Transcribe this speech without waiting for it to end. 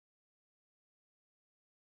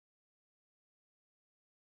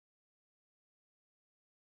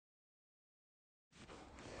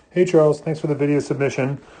Hey Charles, thanks for the video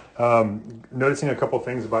submission. Noticing a couple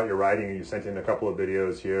things about your riding. You sent in a couple of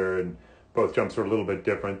videos here, and both jumps are a little bit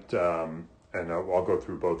different. And I'll go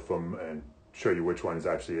through both of them and show you which one is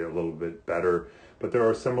actually a little bit better. But there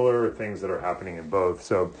are similar things that are happening in both.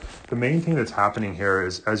 So the main thing that's happening here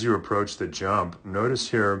is as you approach the jump, notice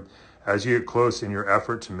here, as you get close in your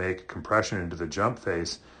effort to make compression into the jump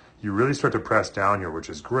face, you really start to press down here, which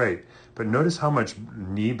is great. But notice how much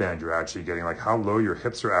knee bend you're actually getting, like how low your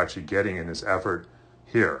hips are actually getting in this effort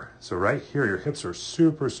here. So right here, your hips are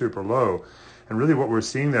super, super low. And really what we're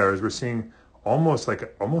seeing there is we're seeing almost like a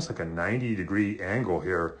 90-degree angle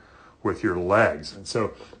here with your legs. And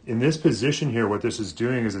so in this position here, what this is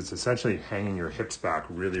doing is it's essentially hanging your hips back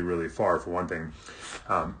really, really far, for one thing.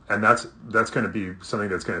 And that's going to be something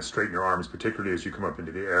that's going to straighten your arms, particularly as you come up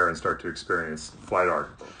into the air and start to experience flight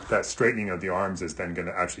arc. That straightening of the arms is then going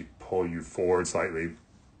to actually pull you forward slightly.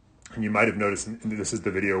 And you might have noticed, and this is the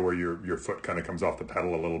video where your foot kind of comes off the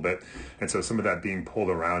pedal a little bit. And so some of that being pulled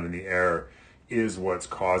around in the air is what's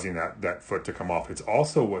causing that foot to come off. It's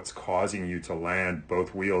also what's causing you to land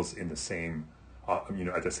both wheels in the same,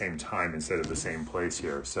 at the same time instead of the same place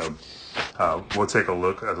here. So we'll take a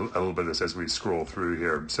look at a little bit of this as we scroll through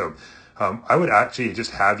here. So I would actually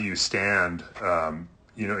just have you stand,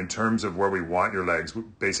 in terms of where we want your legs.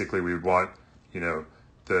 Basically, we would want,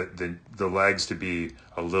 the legs to be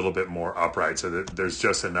a little bit more upright so that there's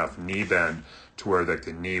just enough knee bend to where like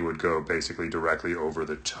the knee would go basically directly over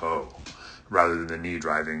the toe, rather than the knee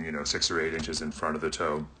driving, 6 or 8 inches in front of the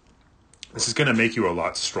toe. This is going to make you a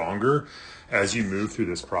lot stronger as you move through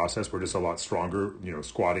this process. We're just a lot stronger,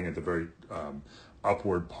 squatting at the very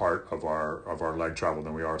upward part of our leg travel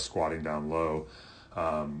than we are squatting down low.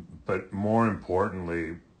 But more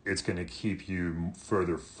importantly, it's going to keep you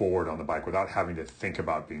further forward on the bike without having to think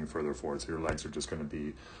about being further forward. So your legs are just going to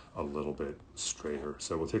be a little bit straighter.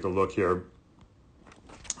 So we'll take a look here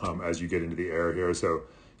as you get into the air here. So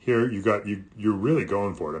here you're really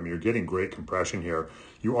going for it. I mean, you're getting great compression here.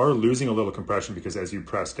 You are losing a little compression because as you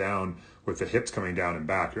press down with the hips coming down and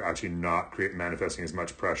back, you're actually not manifesting as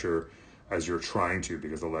much pressure as you're trying to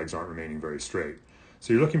because the legs aren't remaining very straight.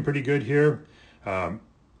 So you're looking pretty good here.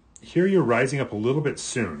 Here you're rising up a little bit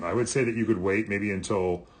soon. I would say that you could wait maybe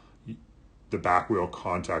until the back wheel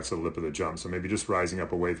contacts the lip of the jump. So maybe just rising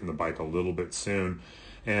up away from the bike a little bit soon.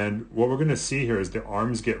 And what we're going to see here is the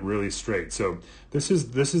arms get really straight. So this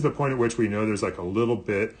is the point at which we know there's like a little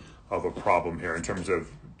bit of a problem here in terms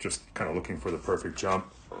of just kind of looking for the perfect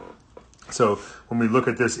jump. So when we look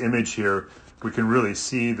at this image here, we can really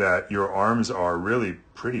see that your arms are really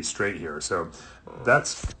pretty straight here. So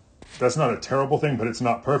that's not a terrible thing, but it's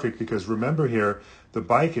not perfect because remember here, the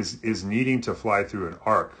bike is needing to fly through an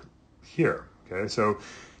arc here. Okay, so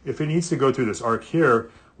if it needs to go through this arc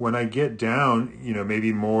here, when I get down,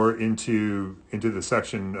 maybe more into the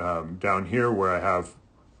section down here where I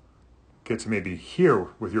get to maybe here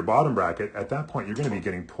with your bottom bracket, at that point, you're going to be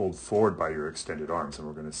getting pulled forward by your extended arms, and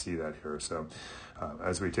we're going to see that here. So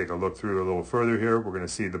as we take a look through a little further here, we're going to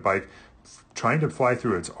see the bike trying to fly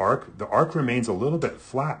through its arc. The arc remains a little bit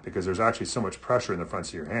flat because there's actually so much pressure in the fronts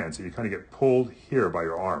of your hands. So you kind of get pulled here by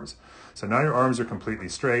your arms. So now your arms are completely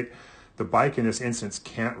straight. The bike in this instance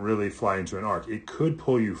can't really fly into an arc. It could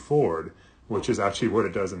pull you forward, which is actually what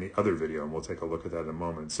it does in the other video, and we'll take a look at that in a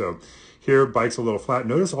moment. So here, bike's a little flat.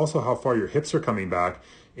 Notice also how far your hips are coming back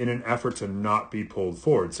in an effort to not be pulled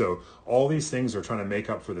forward. So all these things are trying to make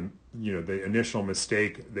up for the initial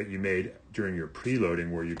mistake that you made during your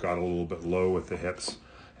preloading where you got a little bit low with the hips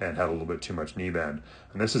and had a little bit too much knee bend.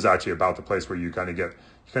 And this is actually about the place where you kind of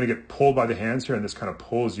get pulled by the hands here, and this kind of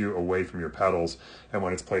pulls you away from your pedals. And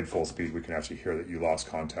when it's played full speed, we can actually hear that you lost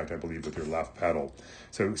contact, I believe, with your left pedal.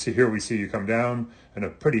 So here we see you come down in a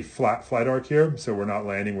pretty flat flight arc here. So we're not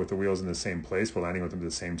landing with the wheels in the same place. We're landing with them at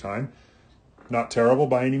the same time. Not terrible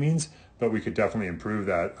by any means, but we could definitely improve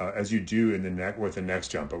that as you do with the next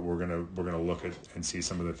jump. But we're gonna look at and see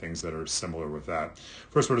some of the things that are similar with that.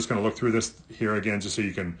 First, we're just gonna look through this here again, just so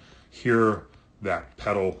you can hear that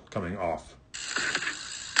pedal coming off,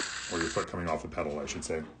 or your foot coming off the pedal, I should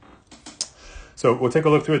say. So we'll take a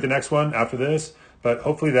look through at the next one after this, but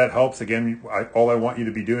hopefully that helps. Again, all I want you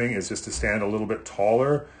to be doing is just to stand a little bit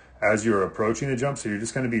taller as you're approaching the jump. So you're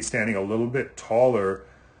just gonna be standing a little bit taller.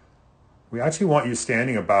 We actually want you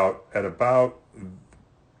standing at about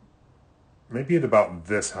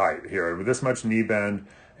this height here, with this much knee bend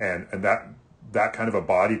and that kind of a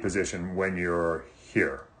body position when you're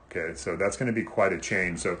here. Okay, so that's going to be quite a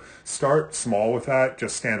change. So start small with that.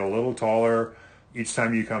 Just stand a little taller each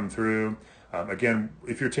time you come through. Again,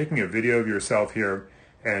 if you're taking a video of yourself here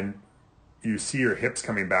and you see your hips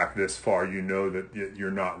coming back this far, you know that you're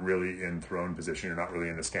not really in throne position, you're not really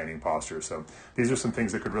in the standing posture. So these are some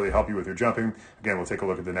things that could really help you with your jumping. Again, we'll take a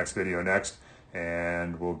look at the next video next,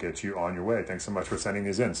 and we'll get you on your way. Thanks so much for sending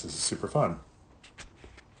these in. This is super fun.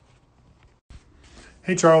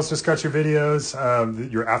 Hey Charles, just got your videos,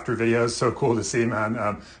 your after videos. So cool to see,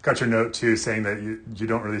 man. Got your note too, saying that you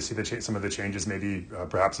don't really see some of the changes, maybe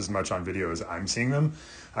perhaps as much on video as I'm seeing them.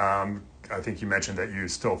 I think you mentioned that you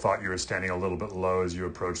still thought you were standing a little bit low as you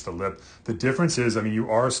approach the lip. The difference is, I mean, you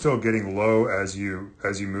are still getting low as you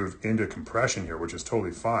move into compression here, which is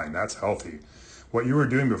totally fine. That's healthy. What you were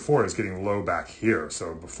doing before is getting low back here.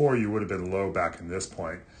 So before you would have been low back in this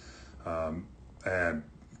point, and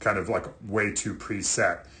kind of like way too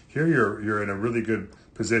preset. Here you're in a really good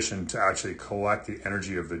position to actually collect the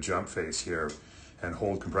energy of the jump face here and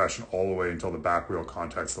hold compression all the way until the back wheel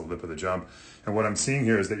contacts the lip of the jump. And what I'm seeing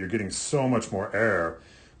here is that you're getting so much more air,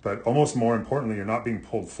 but almost more importantly, you're not being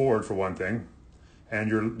pulled forward for one thing, and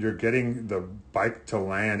you're getting the bike to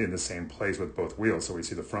land in the same place with both wheels. So we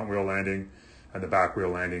see the front wheel landing and the back wheel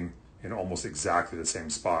landing in almost exactly the same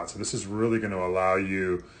spot. So this is really going to allow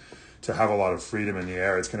you to have a lot of freedom in the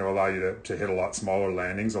air. It's going to allow you to hit a lot smaller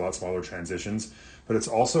landings, a lot smaller transitions, but it's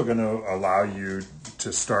also going to allow you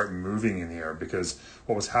to start moving in the air, because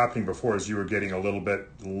what was happening before is you were getting a little bit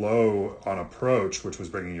low on approach, which was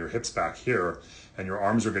bringing your hips back here, and your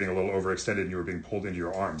arms were getting a little overextended and you were being pulled into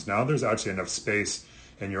your arms. Now there's actually enough space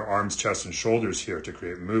in your arms, chest, and shoulders here to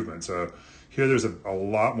create movement. So here there's a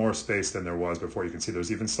lot more space than there was before. You can see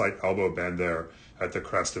there's even slight elbow bend there at the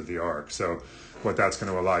crest of the arc. So what that's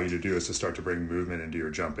going to allow you to do is to start to bring movement into your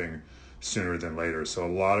jumping sooner than later. So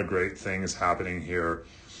a lot of great things happening here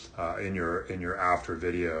in your after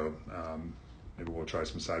video. Maybe we'll try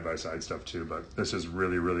some side-by-side stuff too, but this is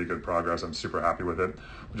really, really good progress. I'm super happy with it.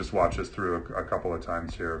 We'll just watch this through a couple of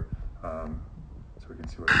times here so we can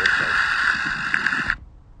see what it looks like.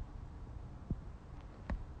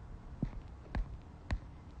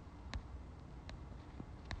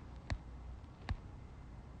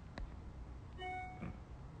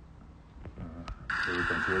 Here we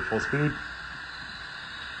come through at full speed.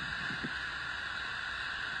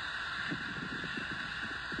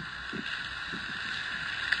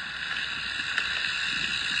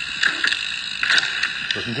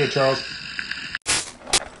 Looking good, Charles.